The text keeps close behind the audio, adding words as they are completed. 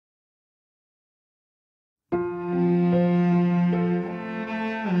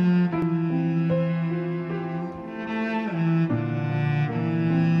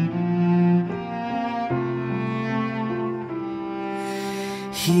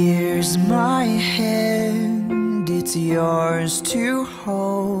Here's my hand, it's yours to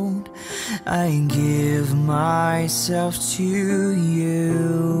hold. I give myself to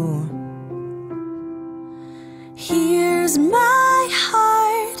you. Here's my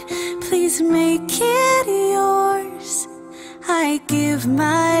heart, please make it yours. I give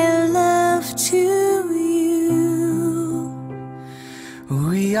my love to you.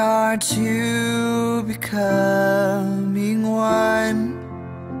 We are two becoming one.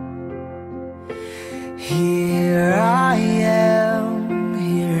 Here I am,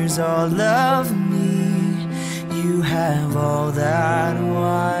 here's all of me. You have all that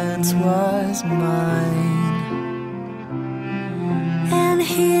once was mine. And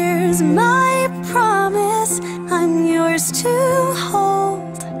here's my promise, I'm yours to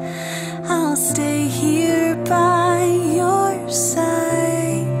hold. I'll stay here by your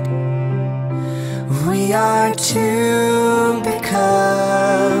side. We are two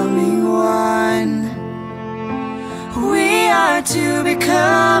becoming one. We are two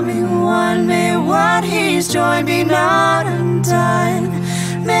becoming one. May what He's joined be not undone.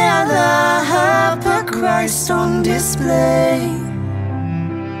 May our love put Christ on display.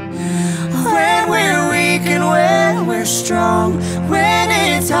 When we're weak and when we're strong, when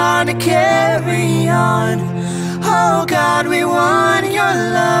it's hard to carry on, oh God, we want your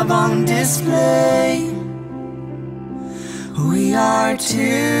love on display. We are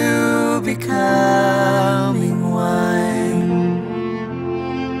two becoming one.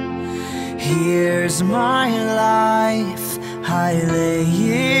 Here's my life, I lay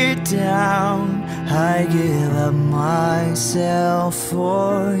it down. I give up myself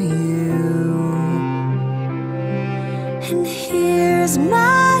for you. And here's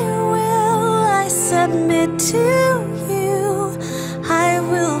my will, I submit to you. I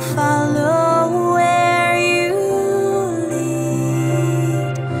will follow where you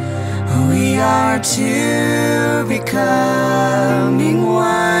lead. We are two becoming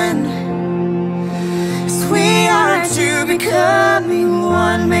one. Yes, we are two becoming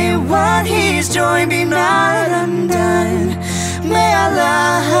one. May what He's joined be not undone. May our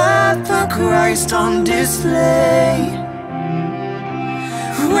love put Christ on display.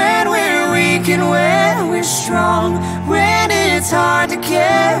 When we're weak and when we're strong, when it's hard to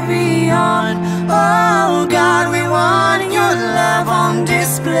carry on, oh God, we want your love on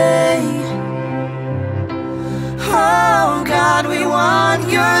display. Oh God, we want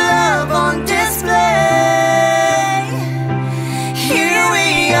your love on display. Here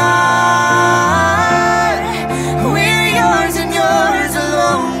we are, we're yours and yours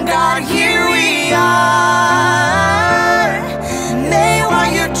alone. God, here we are. May what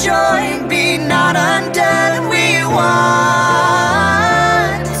you join be not undone. We want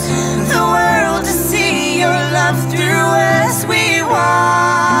the world to see your love through us. We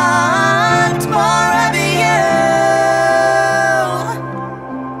want more of you.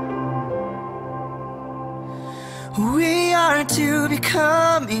 We are two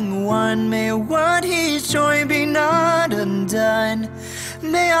becoming one. May what He's joined be not undone.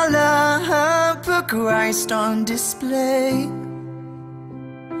 May our love put Christ on display.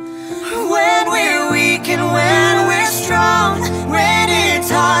 When we're weak and when we're strong, when it's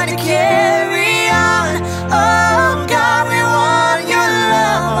hard to carry on, oh God, we want your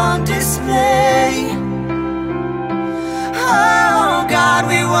love on display. Oh God,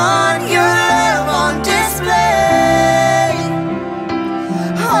 we want your love on display.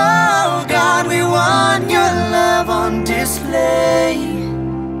 Oh God, we want your love on display.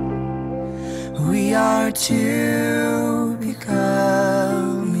 We are two